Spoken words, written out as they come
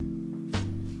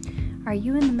Are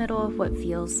you in the middle of what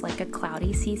feels like a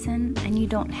cloudy season and you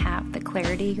don't have the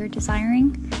clarity you're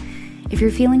desiring? If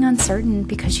you're feeling uncertain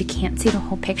because you can't see the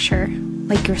whole picture,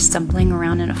 like you're stumbling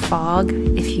around in a fog,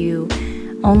 if you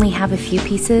only have a few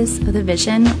pieces of the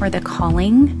vision or the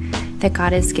calling that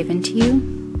God has given to you,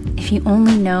 if you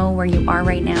only know where you are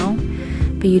right now,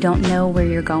 but you don't know where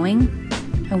you're going,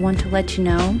 I want to let you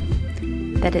know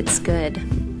that it's good.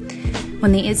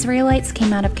 When the Israelites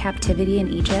came out of captivity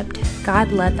in Egypt,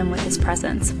 God led them with his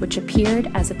presence, which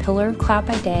appeared as a pillar of cloud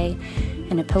by day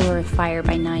and a pillar of fire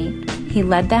by night. He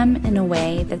led them in a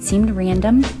way that seemed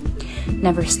random,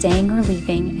 never staying or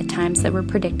leaving at times that were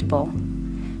predictable,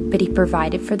 but he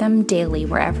provided for them daily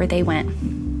wherever they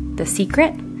went. The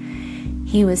secret?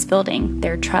 He was building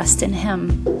their trust in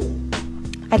him.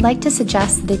 I'd like to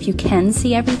suggest that if you can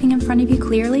see everything in front of you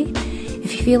clearly,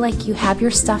 if you feel like you have your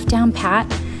stuff down pat,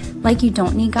 like you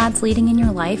don't need God's leading in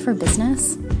your life or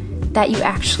business, that you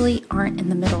actually aren't in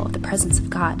the middle of the presence of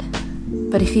God.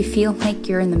 But if you feel like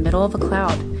you're in the middle of a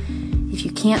cloud, if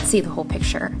you can't see the whole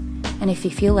picture, and if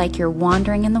you feel like you're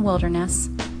wandering in the wilderness,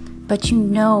 but you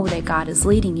know that God is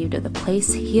leading you to the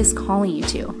place he is calling you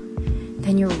to,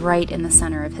 then you're right in the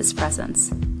center of his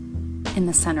presence, in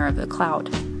the center of the cloud.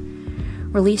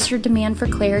 Release your demand for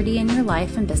clarity in your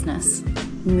life and business.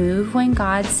 Move when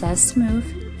God says to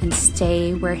move, and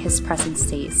stay where his presence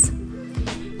stays.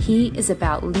 He is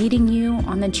about leading you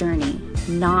on the journey,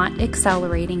 not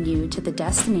accelerating you to the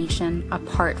destination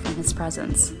apart from his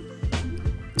presence.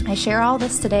 I share all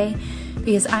this today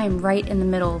because I am right in the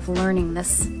middle of learning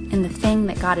this in the thing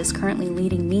that God is currently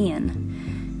leading me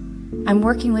in. I'm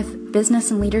working with business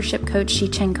and leadership coach Shi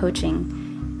Chen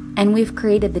Coaching, and we've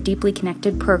created the Deeply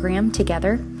Connected program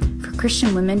together for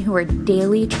Christian women who are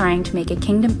daily trying to make a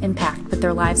kingdom impact with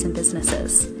their lives and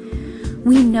businesses.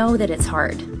 We know that it's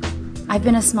hard. I've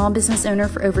been a small business owner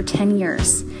for over 10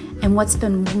 years, and what's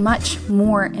been much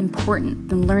more important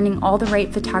than learning all the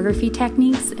right photography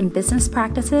techniques and business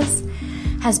practices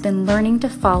has been learning to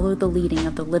follow the leading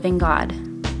of the living God.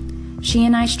 She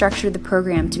and I structured the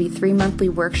program to be 3 monthly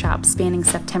workshops spanning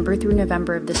September through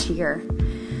November of this year.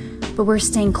 But we're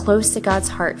staying close to God's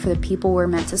heart for the people we're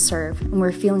meant to serve, and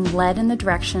we're feeling led in the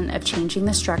direction of changing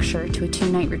the structure to a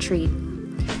 2-night retreat.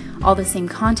 All the same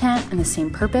content and the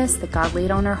same purpose that God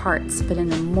laid on our hearts, but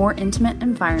in a more intimate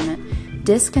environment,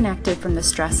 disconnected from the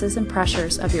stresses and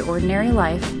pressures of your ordinary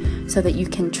life, so that you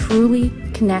can truly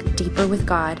connect deeper with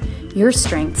God, your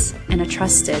strengths, and a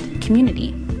trusted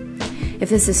community. If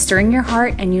this is stirring your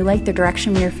heart and you like the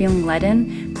direction we are feeling led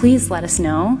in, please let us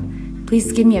know.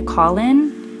 Please give me a call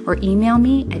in or email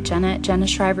me at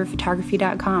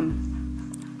jenna@jennaschreiberphotography.com.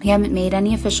 We haven't made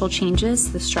any official changes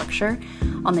to the structure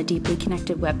on the Deeply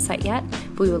Connected website yet,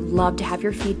 but we would love to have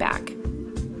your feedback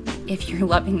if you're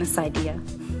loving this idea.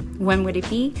 When would it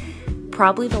be?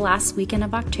 Probably the last weekend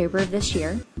of October of this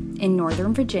year in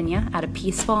Northern Virginia at a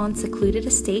peaceful and secluded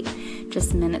estate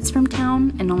just minutes from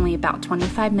town and only about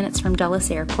 25 minutes from Dulles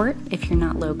Airport if you're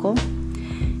not local.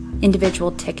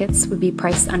 Individual tickets would be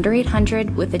priced under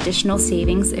 $800 with additional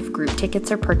savings if group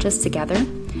tickets are purchased together.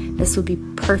 This would be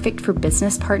perfect for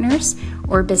business partners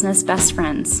or business best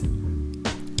friends.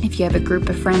 If you have a group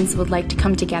of friends that would like to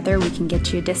come together, we can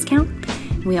get you a discount.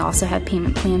 We also have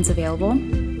payment plans available.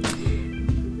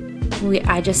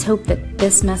 I just hope that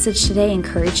this message today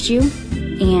encouraged you,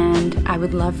 and I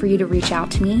would love for you to reach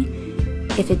out to me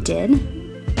if it did.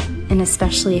 And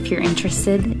especially if you're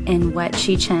interested in what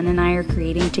Shi Chen and I are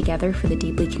creating together for the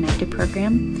Deeply Connected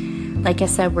program. Like I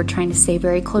said, we're trying to stay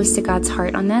very close to God's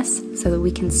heart on this so that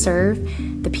we can serve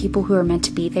the people who are meant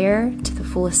to be there to the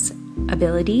fullest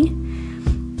ability.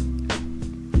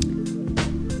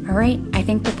 All right, I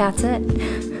think that's it.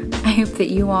 I hope that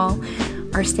you all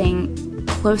are staying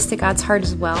close to God's heart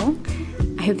as well.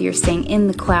 I hope that you're staying in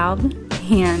the cloud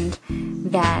and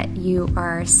that you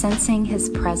are sensing his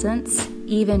presence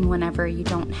even whenever you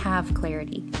don't have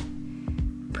clarity.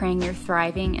 Praying you're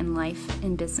thriving in life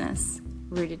and business,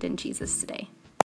 rooted in Jesus today.